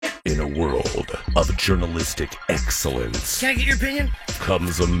In a world of journalistic excellence, Can I get your opinion?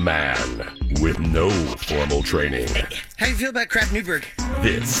 comes a man with no formal training. How do you feel about Kraft Newberg?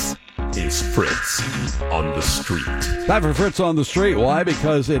 This is Fritz on the Street. Time for Fritz on the Street. Why?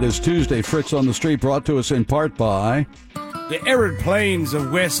 Because it is Tuesday. Fritz on the Street brought to us in part by... The arid plains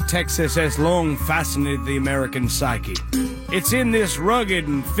of West Texas has long fascinated the American psyche. It's in this rugged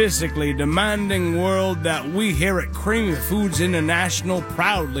and physically demanding world that we here at Creamy Foods International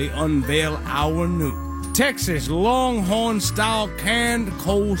proudly unveil our new Texas Longhorn-style canned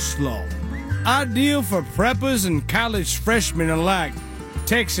coleslaw. Ideal for preppers and college freshmen alike,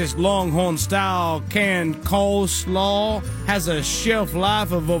 Texas Longhorn-style canned coleslaw has a shelf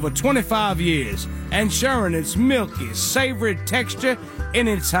life of over 25 years, ensuring its milky, savory texture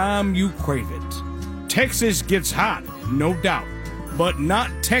any time you crave it. Texas gets hot, no doubt, but not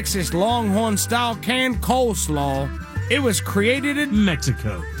Texas Longhorn-style canned coleslaw. It was created in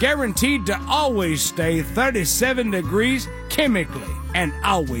Mexico. Guaranteed to always stay 37 degrees chemically and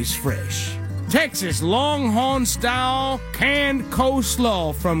always fresh. Texas Longhorn-style canned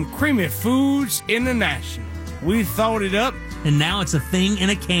coleslaw from Creamy Foods International. We thought it up. And now it's a thing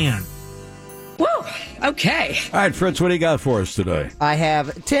in a can. Woo! Okay. All right, Fritz, what do you got for us today? I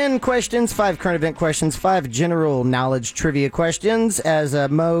have 10 questions, 5 current event questions, 5 general knowledge trivia questions. As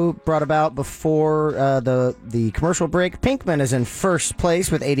Mo brought about before the commercial break, Pinkman is in first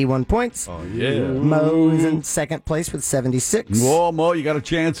place with 81 points. Oh, yeah. Mo is in second place with 76. Whoa, Mo, you got a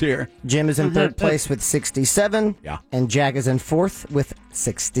chance here. Jim is in third place with 67. Yeah. And Jack is in fourth with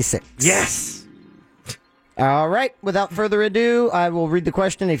 66. Yes! All right. Without further ado, I will read the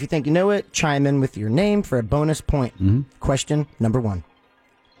question. If you think you know it, chime in with your name for a bonus point. Question number 1.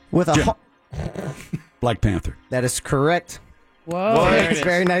 With a Jim. Black Panther. That is correct. Whoa. There it is.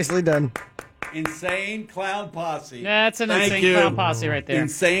 Very nicely done. Insane Clown Posse. That's an Thank insane you. clown posse right there.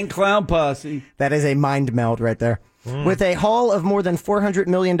 Insane Clown Posse. That is a mind meld right there. With a haul of more than $400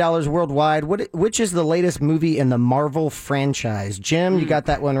 million worldwide, which is the latest movie in the Marvel franchise? Jim, you got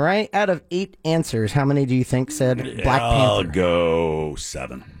that one right. Out of 8 answers, how many do you think said Black I'll Panther? go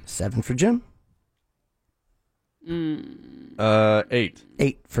 7. 7 for Jim. 8.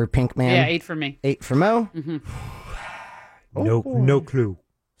 8 for Pinkman. Yeah, 8 for me. 8 for Mo. No clue.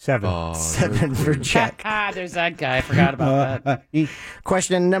 7. 7 for Jack. There's that guy. I forgot about that.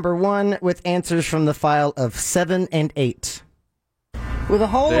 Question number 1 with answers from the file of 7 and 8. With a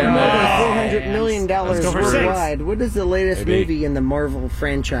haul of more than $400 million go for 6. worldwide, what is the latest Maybe. movie in the Marvel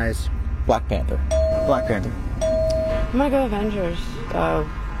franchise? Black Panther. Black Panther. I'm gonna go Avengers.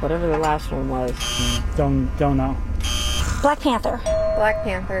 Whatever the last one was. Don't know. Black Panther. Black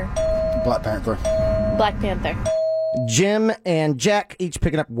Panther. Black Panther. Black Panther. Jim and Jack each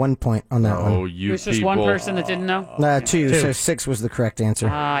picking up 1 point on that Oh, one. you There's people. just one person that didn't know? 2, so 6 was the correct answer.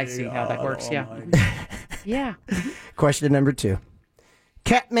 I see how that works, yeah. Yeah. Question number 2.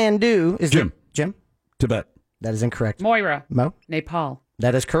 Kathmandu is Jim. Jim? Tibet. That is incorrect. Moira. Mo? Nepal.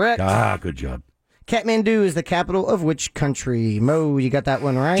 That is correct. Good job. Kathmandu is the capital of which country? Mo, you got that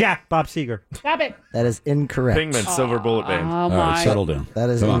one right? Jack, Bob Seger. Stop it. That is incorrect. Pingman, Silver Bullet Band. Oh, All my. right, settle down. That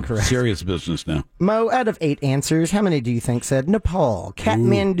is Come on, incorrect. serious business now. Mo, out of 8 answers, how many do you think said Nepal?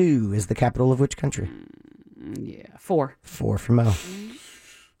 Kathmandu is the capital of which country? Yeah, 4. 4 for Mo.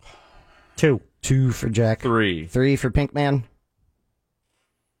 2. 2 for Jack. 3. 3 for Pinkman.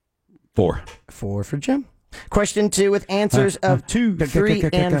 4. 4 for Jim. Question 2 with answers of 2, 3,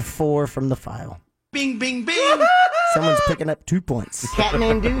 and 4 from the file. Bing, bing, bing. Someone's picking up 2 points.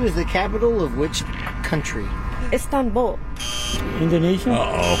 Kathmandu is the capital of which country? Istanbul. Indonesia.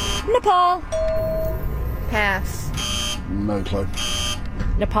 Uh-oh. Nepal. Pass. No clue.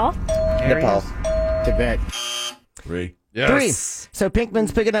 Nepal. Nepal. Tibet. 3. Yes. 3. So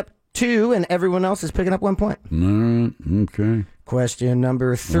Pinkman's picking up 2, and everyone else is picking up 1 point. Okay. Question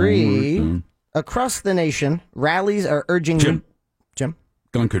number 3. Almost Across the nation, rallies are urging... Jim. Jim?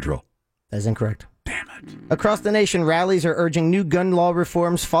 Gun control. That is incorrect. Damn it. Across the nation, rallies are urging new gun law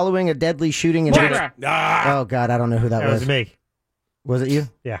reforms following a deadly shooting in... Moira. Oh, God, I don't know who that That was. was me. Was it you?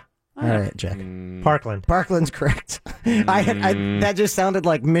 Yeah. All right, Jack. Parkland. Parkland's correct. That just sounded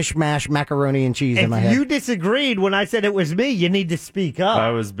like mishmash macaroni and cheese in my If head. you disagreed when I said it was me, you need to speak up.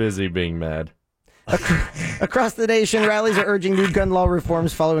 I was busy being mad. Across the nation, rallies are urging new gun law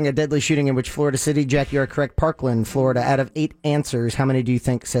reforms following a deadly shooting in which Florida City? Jack, you are correct. Parkland, Florida. Out of 8 answers, how many do you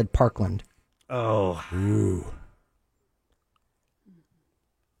think said Parkland? Oh. Ooh.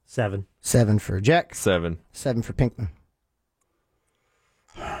 7. 7 for Jack. 7. 7 for Pinkman.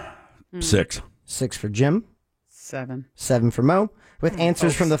 6. 6 for Jim. 7. 7 for Mo. With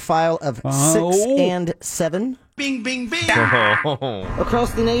answers from the file of 6 and 7. Bing, bing, bing.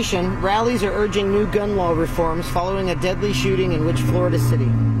 Across the nation, rallies are urging new gun law reforms following a deadly shooting in which Florida city?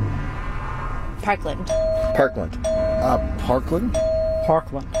 Parkland. Parkland. Parkland?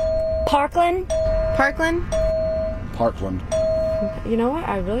 Parkland. Parkland? Parkland? Parkland. You know what?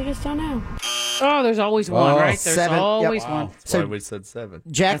 I really just don't know. Oh, there's always one, right? There's 7. always Yep. one. That's why we said 7.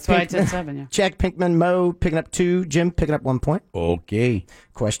 Jack That's why I Pinkman, said 7, yeah. Jack Pinkman, Mo picking up 2, Jim picking up 1 point. Okay.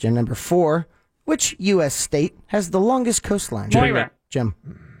 Question number 4. Which U.S. state has the longest coastline? Moira. Jim.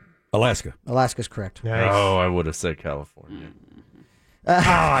 Alaska. Alaska's correct. Nice. Oh, I would have said California.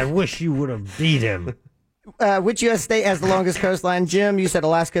 I wish you would have beat him. Which U.S. state has the longest coastline? Jim, you said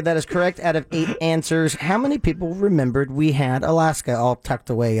Alaska. That is correct. Out of 8 answers, how many people remembered we had Alaska all tucked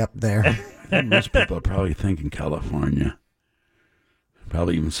away up there? Most people are probably thinking California.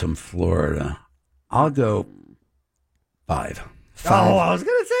 Probably even some Florida. I'll go 5. 5. Oh, I was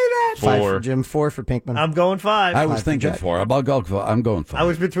going to say that. 5 for 4. Jim, 4 for Pinkman. I'm going 5. I was 5 for thinking Jack. 4. I'm going 5. I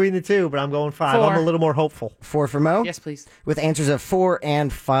was between the two, but I'm going 5. 4. I'm a little more hopeful. 4 for Mo. Yes, please. With answers of 4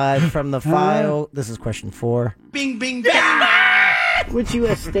 and 5 from the file. This is question 4. Bing, bing, bing. Which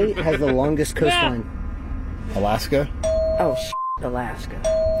U.S. state has the longest coastline? Alaska? Oh,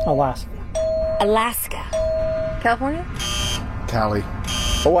 Alaska. Alaska. Alaska. California? Cali.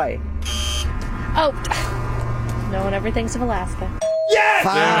 Hawaii. Oh. No one ever thinks of Alaska.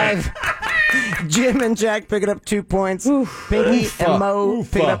 5. Jim and Jack picking up 2 points. Pinky and Mo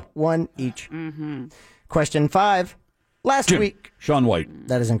picking up 1 each. Mm-hmm. Question 5. Last Jim. week. Sean White.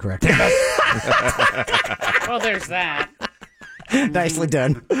 That is incorrect. Well, there's that. Nicely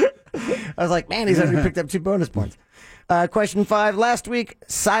done. I was like, man, he's already picked up 2 bonus points. Question 5. Last week,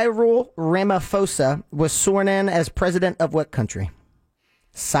 Cyril Ramaphosa was sworn in as president of what country?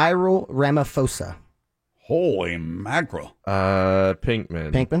 Cyril Ramaphosa. Holy mackerel.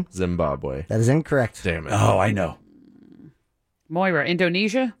 Pinkman. Pinkman? Zimbabwe. That is incorrect. Damn it. Oh, I know. Moira,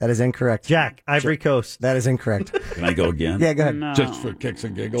 Indonesia? That is incorrect. Jack, Ivory Coast. That is incorrect. Can I go again? Yeah, go ahead. No. Just for kicks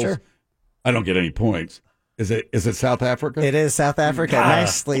and giggles? Sure. I don't get any points. Is it South Africa? It is South Africa.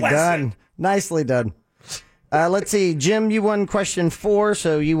 Nicely done. Nicely done. Let's see. Jim, you won question 4,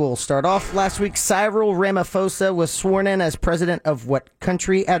 so you will start off. Last week, Cyril Ramaphosa was sworn in as president of what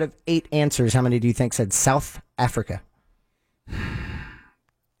country? Out of 8 answers, how many do you think said South Africa?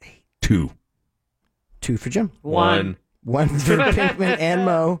 2. 2 for Jim. 1. 1 for Pinkman and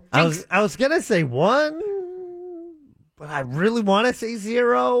Mo. I was going to say 1, but I really want to say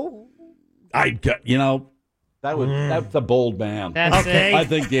 0. That's a bold man. That's Okay. it. I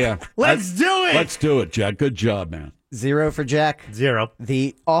think, yeah. Let's do it. Let's do it, Jack. Good job, man. 0 for Jack. 0.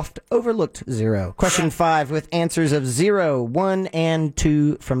 The oft overlooked 0. Question 5 with answers of 0, 1, and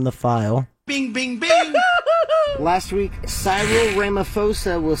 2 from the file. Bing, bing, bing. Last week, Cyril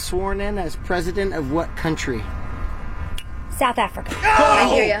Ramaphosa was sworn in as president of what country? South Africa.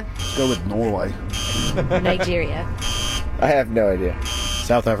 Nigeria. Let's go with Norway. Nigeria. I have no idea.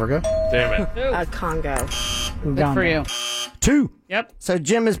 South Africa? Damn it. Congo. Good for you. 2. Yep. So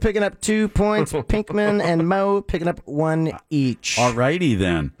Jim is picking up 2 points. Pinkman and Mo picking up 1 each. All righty,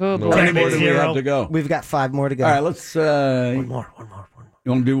 then. Oh, boy. How many Can it more be do we 0? have to go? We've got 5 more to go. All right, let's... One more.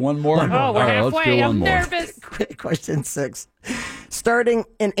 You want to do one more? Oh, we're All right, halfway. let's do one I'm more. nervous. Question 6. Starting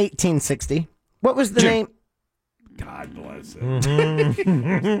in 1860, what was the name? God bless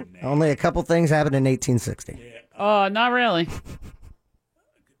it. Only a couple things happened in 1860. Oh, not really.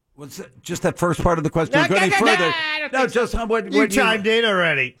 What's that? Just that first part of the question? Go any further? No, just what You chimed in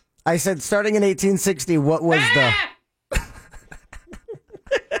already. I said starting in 1860, what was the...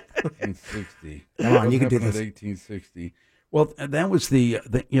 1860. Come on, you can do What happened this. in 1860. Well, that was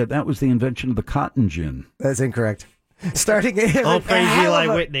that was the invention of the cotton gin. That's incorrect. Starting in... Oh, praise a hell Eli of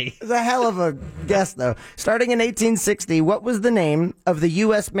a- Whitney. It's a hell of a guess, though. Starting in 1860, what was the name of the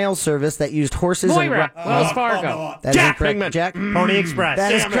U.S. mail service that used horses Moira, and... Wells Fargo. That is incorrect. Jack? Pony Express.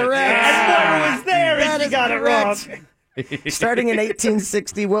 That is correct. Moira was there That and she is got correct. it wrong. Starting in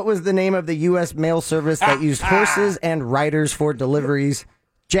 1860, what was the name of the U.S. mail service that used horses and riders for deliveries?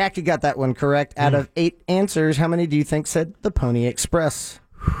 Jack, you got that one correct. Out of 8 answers, how many do you think said the Pony Express?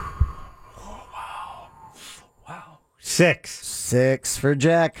 6. 6 for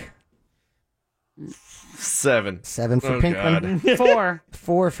Jack. 7. 7 for Oh, Pinkman. 4.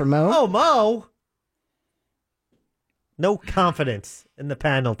 4 for Mo. Oh, Mo. No confidence in the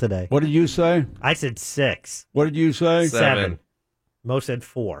panel today. What did you say? I said 6. What did you say? 7. Mo said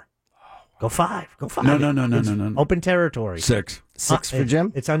 4. Go 5. Go 5. No. Open territory. 6. 6 for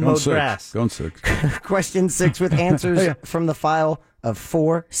Jim. It's Going unmowed 6. grass. Going 6. Question 6 with answers from the file of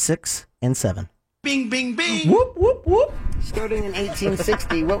 4, 6, and 7. Bing, bing, bing. Whoop, whoop, whoop. Starting in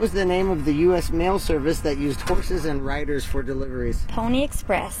 1860, what was the name of the U.S. mail service that used horses and riders for deliveries? Pony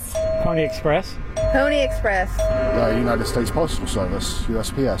Express. Pony Express. Pony Express. United States Postal Service,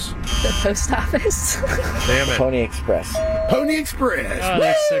 USPS. The post office. Damn it. Pony Express. Pony Express. Oh,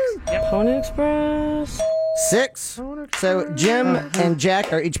 that's 6. Yep. Pony Express. 6. So Jim and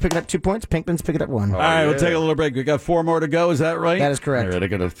Jack are each picking up 2 points. Pinkman's picking up 1. All right, we'll take a little break. We got 4 more to go. Is that right? That is correct. All right, I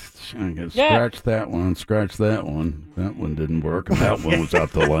gotta scratch that one. Scratch that one. That one didn't work. And that one was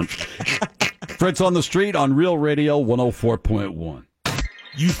out to lunch. Fritz on the Street on Real Radio 104.1.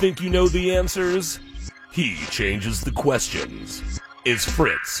 You think you know the answers? He changes the questions. Is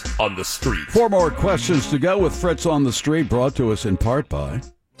Fritz on the Street? 4 more questions to go with Fritz on the Street, brought to us in part by...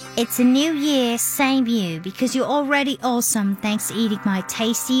 It's a new year, same you, because you're already awesome thanks to eating my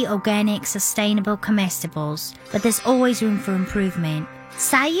tasty, organic, sustainable comestibles. But there's always room for improvement.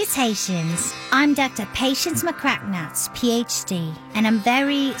 Salutations! I'm Dr. Patience McCracknuts, PhD, and I'm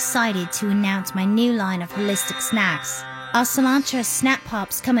very excited to announce my new line of holistic snacks. Our cilantro snap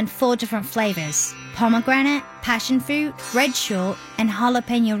pops come in 4 different flavors: pomegranate, passion fruit, red short, and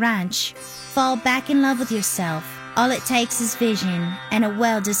jalapeno ranch. Fall back in love with yourself. All it takes is vision and a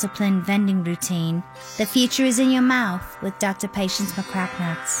well-disciplined vending routine. The future is in your mouth with Dr. Patience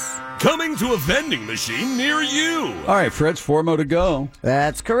McCracknuts. Coming to a vending machine near you. All right, Fritz, 4 more to go.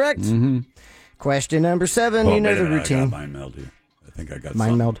 That's correct. Mm-hmm. Question number 7. Oh, you know wait a the minute, routine. I got mind meld here. I think I got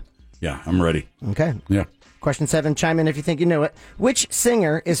Mind something. meld. Yeah, I'm ready. Okay. Yeah. Question 7. Chime in if you think you know it. Which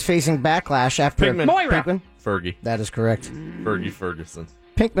singer is facing backlash after... Pinkman. Moira. Pinkman? Fergie. That is correct. Fergie Ferguson.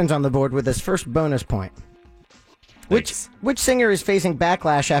 Pinkman's on the board with his first bonus point. Thanks. Which singer is facing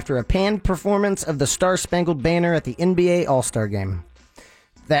backlash after a panned performance of the Star Spangled Banner at the NBA All-Star Game?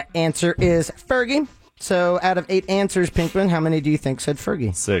 That answer is Fergie. So out of 8 answers, Pinkman, how many do you think said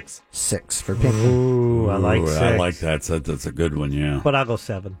Fergie? 6. 6 for Pinkman. Ooh, I like 6. I like that. That's a good one, yeah. But I'll go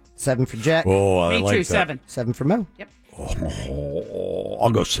 7. 7 for Jack. Oh, I Me like too, that. 7. 7 for Mo. Yep. Oh, I'll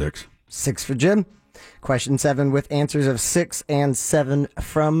go 6. 6 for Jim. Question 7 with answers of 6 and 7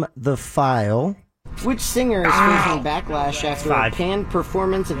 from the file. Which singer is facing backlash after 5. a panned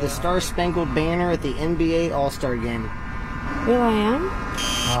performance of the Star Spangled Banner at the NBA All-Star Game? Will I Am?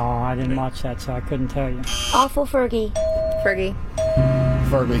 Oh, I didn't watch that, so I couldn't tell you. Awful Fergie. Fergie.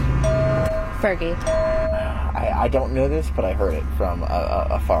 Fergie. Fergie. I don't know this, but I heard it from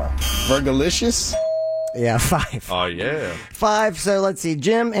afar. Fergalicious? Yeah, 5. Oh, yeah. 5, so let's see.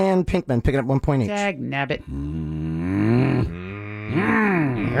 Jim and Pinkman picking up 1 point each. Dag nabbit.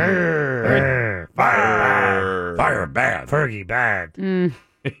 Fire bad. Fergie bad.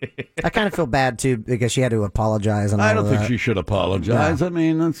 I kind of feel bad, too, because she had to apologize. And I all don't of think that. she should apologize. I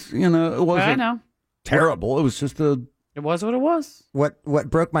mean, that's, it I wasn't know. terrible. It was just a... It was what it was. What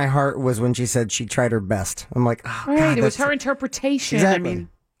broke my heart was when she said she tried her best. I'm like, oh, Right. God, It was that's- her interpretation. Exactly. I mean,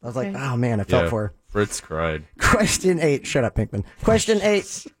 I was like, okay. oh, man, I felt Yeah. for her. Fritz cried. Question 8. Shut up, Pinkman. Question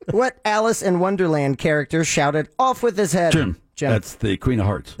 8. What Alice in Wonderland character shouted, "Off with his head"? Jim. That's the Queen of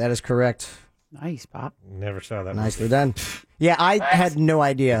Hearts. That is correct. Nice, Pop. Never saw that. Nicely done. Yeah, I had no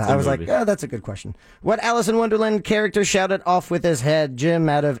idea. I was like, movie. oh, that's a good question. What Alice in Wonderland character shouted "off with his head"? Jim,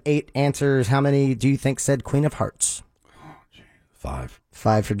 out of 8 answers, how many do you think said Queen of Hearts? 5.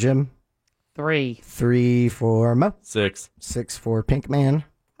 5 for Jim. 3. 3 for Mo. 6. 6 for Pinkman.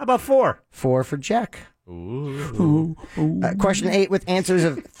 How about 4? 4 for Jack. Ooh. Question 8 with answers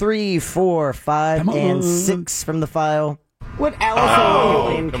of 3, 4, 5, and 6 from the file. What Alice in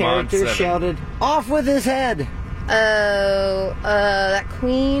Wonderland come on, character 7. shouted "off with his head"? Oh, that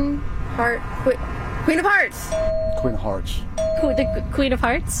Queen of Hearts. Queen of Hearts. The Queen of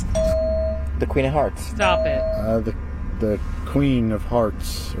Hearts. The Queen of Hearts. Stop it. The Queen of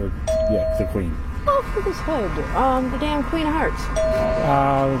Hearts. The Queen. Off with his head. The damn Queen of Hearts.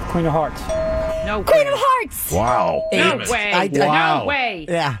 Queen of Hearts. No Queen way. of Hearts. Wow. No it. way. Wow. No way.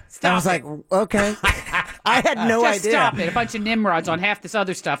 Yeah. Stop I was it. like, okay. I had no Just idea. stop it. A bunch of Nimrods on half this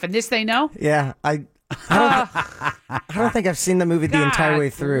other stuff. And this they know? Yeah, I don't think I've seen the movie the entire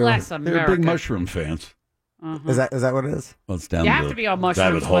way through. Bless They're America. big mushroom fans. Is that what it is? Well, it's down You the have to be on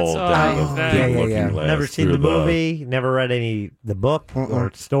mushrooms rabbit hole, once- down oh, the yeah, big yeah, looking yeah. glass Never seen through the movie. Never read the book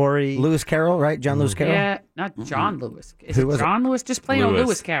or story. Lewis Carroll, right? John Lewis Carroll. Yeah, not John Lewis. Is Who it was it? John Lewis? Just plain old Lewis.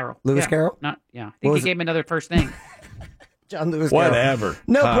 Lewis Carroll. Lewis Yeah. Carroll? Not, yeah. I What think was he gave him another first name. John Lewis Carroll. Whatever.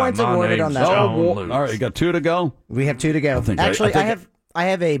 No Hi, points my awarded name's on that. John one. Lewis. All right, you got 2 to go? We have 2 to go. think Actually, I think I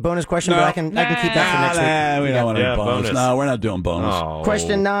have a bonus question, but I can keep that for next week. We don't want Yeah, a bonus. bonus. No, we're not doing bonus. Oh.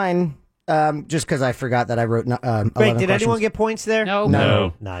 Question 9. Just because I forgot that I wrote 11 Wait, did anyone questions. get points there? No.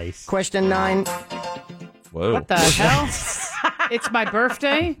 No. Nice. Question 9. Whoa. What the hell? It's my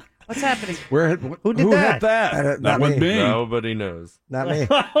birthday? What's happening? Who did that? hit that? That wasn't me. Nobody knows. Not me.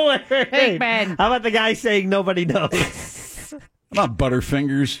 Hey, man. How about the guy saying nobody knows? Not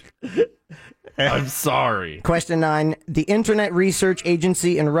Butterfingers. I'm sorry. Question 9. The Internet Research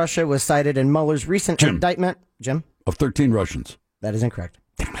Agency in Russia was cited in Mueller's recent indictment. Jim? Of 13 Russians. That is incorrect.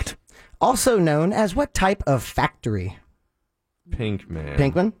 Damn it. Also known as what type of factory? Pinkman.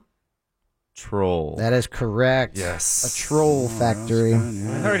 Pinkman? Troll. That is correct. Yes. A troll factory. I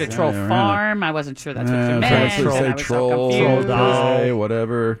heard a troll farm. I wasn't sure that's what you meant. Say and I was troll, so confused. say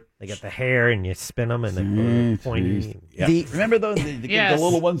whatever. They get the hair and you spin them and they go pointy. Yeah. The- Remember those? The Yes.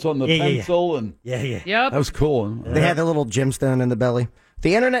 little ones on the Yeah. pencil? And Yep. that was cool. They had the little gemstone in the belly.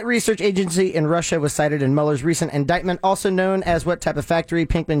 The Internet Research Agency in Russia was cited in Mueller's recent indictment, also known as what type of factory?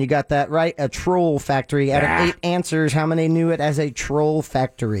 Pinkman, you got that right. A troll factory. Out of 8 answers, how many knew it as a troll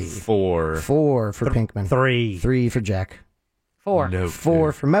factory? 4. 4 for Pinkman. 3. 3 for Jack. 4. No.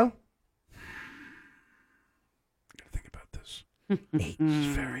 4 for Mo. Think about this.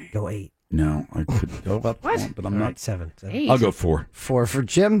 8. Go 8. No, I could go up one, but I'm All not. right, 7. 8. I'll go 4. 4 for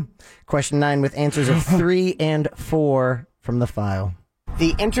Jim. Question 9 with answers of 3 and 4 from the file.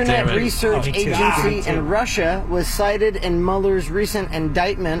 The Internet Damn it. Research Agency in Russia was cited in Mueller's recent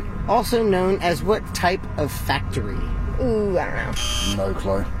indictment, also known as what type of factory? Ooh, I don't know. No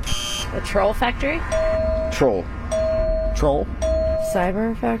clue. The troll factory? Troll. Troll?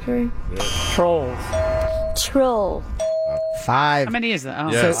 Cyber factory? Trolls. Troll. 5. How many is that? Oh.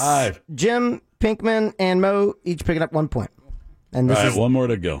 Yes. So, 5. Jim, Pinkman, and Mo each picking up 1 point. And All this right, is one more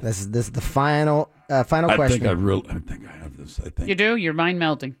to go. this is the final I question. think I have this. I think. You do? Your mind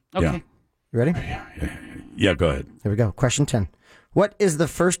melting. Okay. Yeah. You ready? Yeah, go ahead. Here we go. Question 10. What is the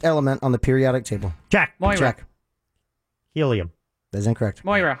first element on the periodic table? Jack. Moira. Jack. Helium. That is incorrect.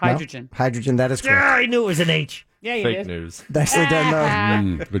 Moira, No? hydrogen. Hydrogen, that is Yeah, correct. I knew it was an H. Yeah, you Fake did. news. Nicely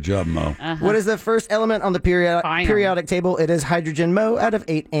done, Mo. Good job, Mo. What is the first element on the Final. periodic table? It is hydrogen. Mo, out of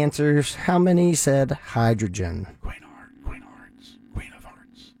 8 answers, how many said hydrogen? Queen of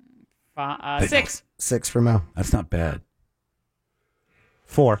Hearts. 6. 6 for Mo. That's not bad.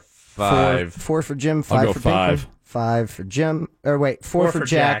 4. 5. 4 for Jim, I'll 5 go for 5. Pinkman. 5 for Jim. Or wait, 4 4 for for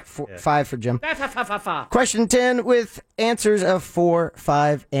Jack, Jack. Yeah. 5 for Jim. Fa, fa, fa, fa, fa. Question 10 with answers of 4,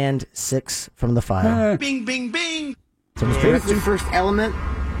 5, and 6 from the file. Bing, bing, bing. So what is the first element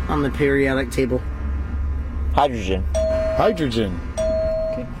on the periodic table? Hydrogen. Hydrogen.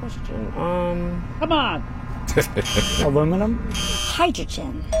 Good question. Come on. Aluminum.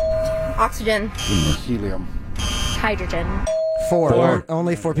 Hydrogen. Oxygen. Helium. Hydrogen. 4.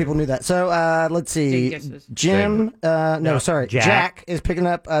 Only 4 people knew that. So let's see. Take guesses. Jim, sorry. Jack. Jack is picking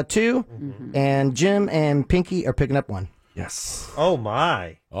up 2, and Jim and Pinky are picking up 1. Yes. Oh,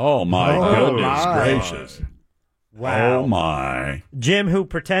 my. Oh my goodness my. gracious! Wow. Oh my! Jim, who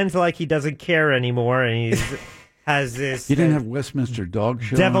pretends like he doesn't care anymore, and he has this You didn't have Westminster Dog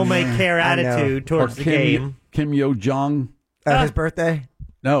Show. devil on may there? care I know. attitude towards the game. Kim Yo Jong. His birthday?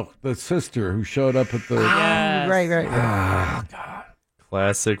 No, the sister who showed up at the. Yes. Right.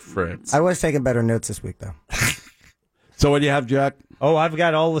 Classic Fritz. I was taking better notes this week, though. So what do you have, Jack? Oh, I've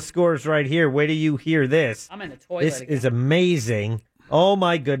got all the scores right here. Wait till you hear this. I'm in the toilet. This again. is amazing. Oh,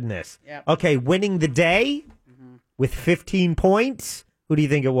 my goodness. Yep. Okay, winning the day with 15 points. Who do you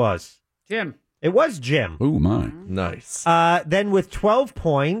think it was? Jim. It was Jim. Oh my! Nice. Then with 12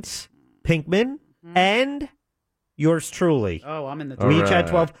 points, Pinkman and yours truly. Oh, I'm in the We toilet. each had right.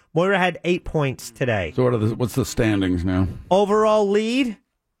 12. Moira had 8 points today. So what's the standings now? Overall lead,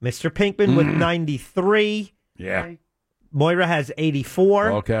 Mr. Pinkman with 93. Yeah. Moira has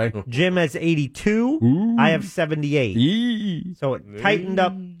 84. Okay. Jim has 82. Ooh. I have 78. Yee. So it tightened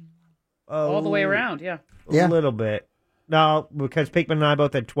up All the way around, yeah. a little bit. No, because Pinkman and I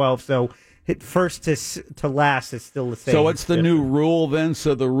both had 12, so first to last is still the same. So what's the new rule then?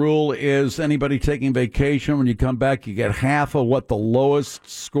 So the rule is anybody taking vacation, when you come back, you get half of what the lowest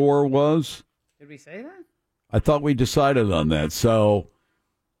score was? Did we say that? I thought we decided on that. So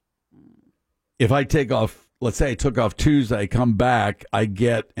if I take off, let's say I took off Tuesday, I come back, I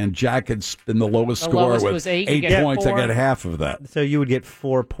get, and Jack had been the lowest The score lowest with was 8, you 8 get points, 4. I get half of that. So you would get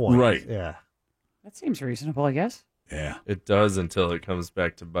 4 points. Right. Yeah. That seems reasonable, I guess. Yeah. It does until it comes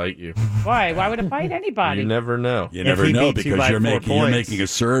back to bite you. Why? Why would it bite anybody? You never know. You If never he know beats you because by you're 4 making points. a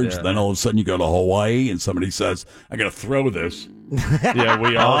surge. Yeah. Then all of a sudden you go to Hawaii and somebody says, "I got to throw this. Yeah,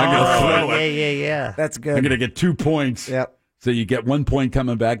 we all I'm gonna throw it. Yeah. That's good. I'm going to get 2 points." Yep. So you get 1 point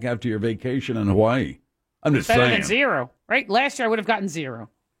coming back after your vacation in Hawaii. I'm just Better saying. than 0, right? Last year I would have gotten 0,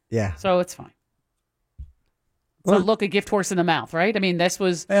 Yeah. so it's fine. So look a gift horse in the mouth, right? I mean, this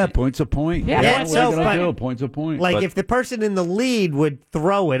was... Yeah, point's a point. Yeah, That's point's what a you're gonna point. do. Point's a point. Like, if the person in the lead would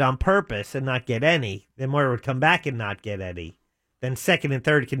throw it on purpose and not get any, then Moira would come back and not get any. Then second and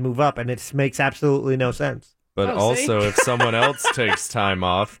third can move up, and it makes absolutely no sense. But also, if someone else takes time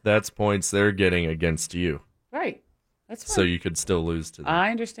off, that's points they're getting against you. Right. That's fine. So you could still lose to them. I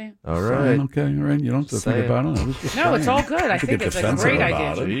understand. All right. Okay, all right. You don't have to think Saying. about it. I was just No, it's saying. all good. I You think get it's a defensive great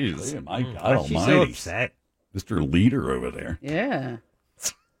about idea. it. Jeez. My God She's almighty. so upset. Mr. Leader over there. Yeah.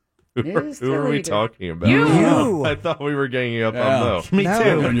 Who are we talking about? You. I thought we were ganging up Yeah. on Mo. Me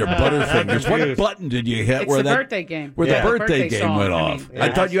too. On your butterfingers. What confused. button did you hit It's where the that birthday game. where Yeah. the birthday game song, went I off? mean, I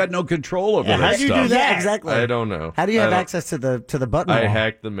yeah. thought you had no control over that how'd you stuff. do that? Yeah, exactly. I don't know. How do you I have don't- access to the button? I wall?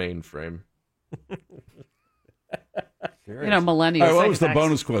 hacked the mainframe. You know, millennials. All right, what they was the can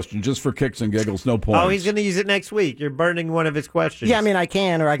bonus question? Just for kicks and giggles, no points. Oh, he's going to use it next week. You're burning one of his questions. Yeah, I mean, I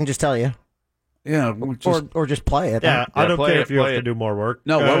can, or I can just tell you, Yeah, we'll just, or just play it. Yeah, I don't play care it, if you have play to it. do more work.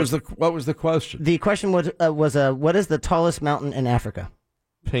 no. Go What ahead. was the question? The question was what is the tallest mountain in Africa?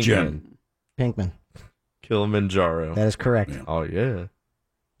 Pinkman. Pinkman. Kilimanjaro. That is correct. Oh, yeah.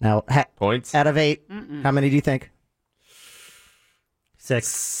 Now, Points? out of 8, Mm-mm. how many do you think?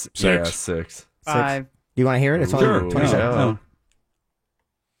 6. Yeah, 6. 5. Do you want to hear it? It's only Sure. 27.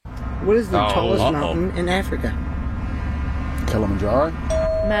 Yeah. What is the Oh, tallest uh-oh. mountain in Africa? Kilimanjaro.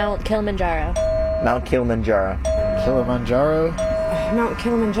 Mount Kilimanjaro. Mount Kilimanjaro. Kilimanjaro. Mount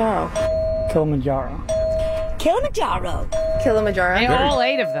Kilimanjaro. Kilimanjaro. Kilimanjaro. Hey, Kilimanjaro. all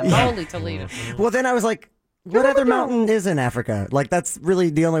 8 of them. Holy Toledo. Well, then I was like, what other mountain is in Africa? Like, that's really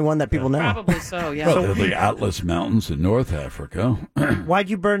the only one that people know. Probably so, yeah. Well, the Atlas Mountains in North Africa.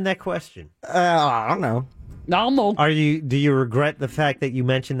 Why'd you burn that question? I don't know. No. Do you regret the fact that you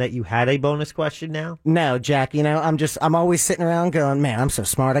mentioned that you had a bonus question now? No, Jack, you know, I'm always sitting around going, man, I'm so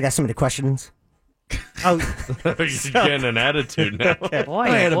smart. I got so many questions. Oh, You're getting an attitude now. Boy,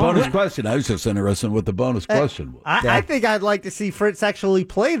 I had a boy. bonus question. I was just interested in what the bonus question was. I think I'd like to see Fritz actually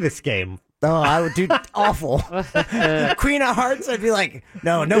play this game. Oh, I would do awful. Queen of Hearts, I'd be like,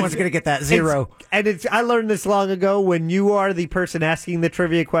 no one's going to get that 0. I learned this long ago. When you are the person asking the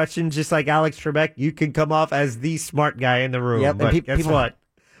trivia questions, just like Alex Trebek, you can come off as the smart guy in the room. Yep, and But guess people- what?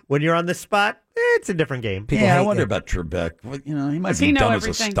 When you're on the spot, it's a different game. People Yeah, I hate wonder it. about Trebek. Well, you know, he might Does be he know dumb as a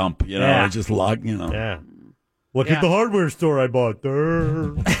everything? stump. You know, Yeah. just like you know. Yeah. Look Yeah. at the hardware store I bought.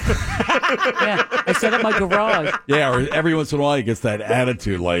 There. Yeah, I set up my garage. Yeah, or every once in a while he gets that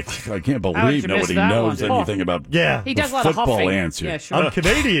attitude like, I can't How did believe you nobody miss that knows one? anything about Yeah. He does a lot of football huffing. answer. Yeah, sure. I'm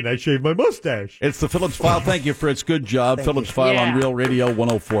Canadian. I shave my mustache. It's the Phillips File. Thank you, Fritz. Good job. Phillips File on Yeah. Real Radio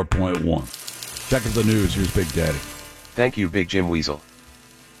 104.1. Check out the news. Here's Big Daddy. Thank you, Big Jim Weasel.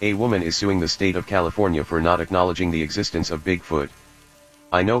 A woman is suing the state of California for not acknowledging the existence of Bigfoot.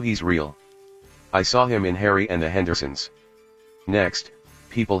 I know he's real. I saw him in Harry and the Hendersons. Next,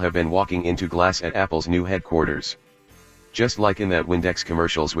 people have been walking into glass at Apple's new headquarters. Just like in that Windex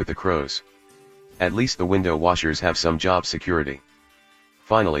commercials with the crows. At least the window washers have some job security.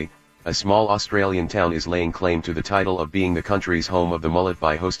 Finally, a small Australian town is laying claim to the title of being the country's home of the mullet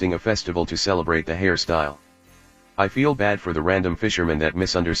by hosting a festival to celebrate the hairstyle. I feel bad for the random fisherman that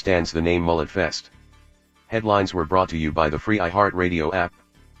misunderstands the name Mullet Fest. Headlines were brought to you by the free iHeartRadio app.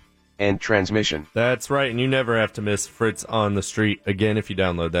 And transmission. That's right, and you never have to miss Fritz on the Street. Again, if you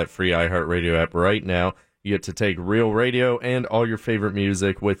download that free iHeartRadio app right now, you get to take Real Radio and all your favorite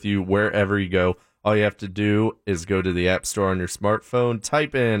music with you wherever you go. All you have to do is go to the App Store on your smartphone,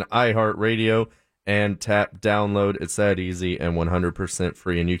 type in iHeartRadio, and tap download. It's that easy and 100%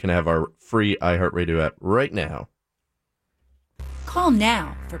 free, and you can have our free iHeartRadio app right now. Call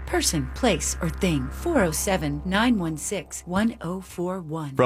now for person, place, or thing. 407-916-1041.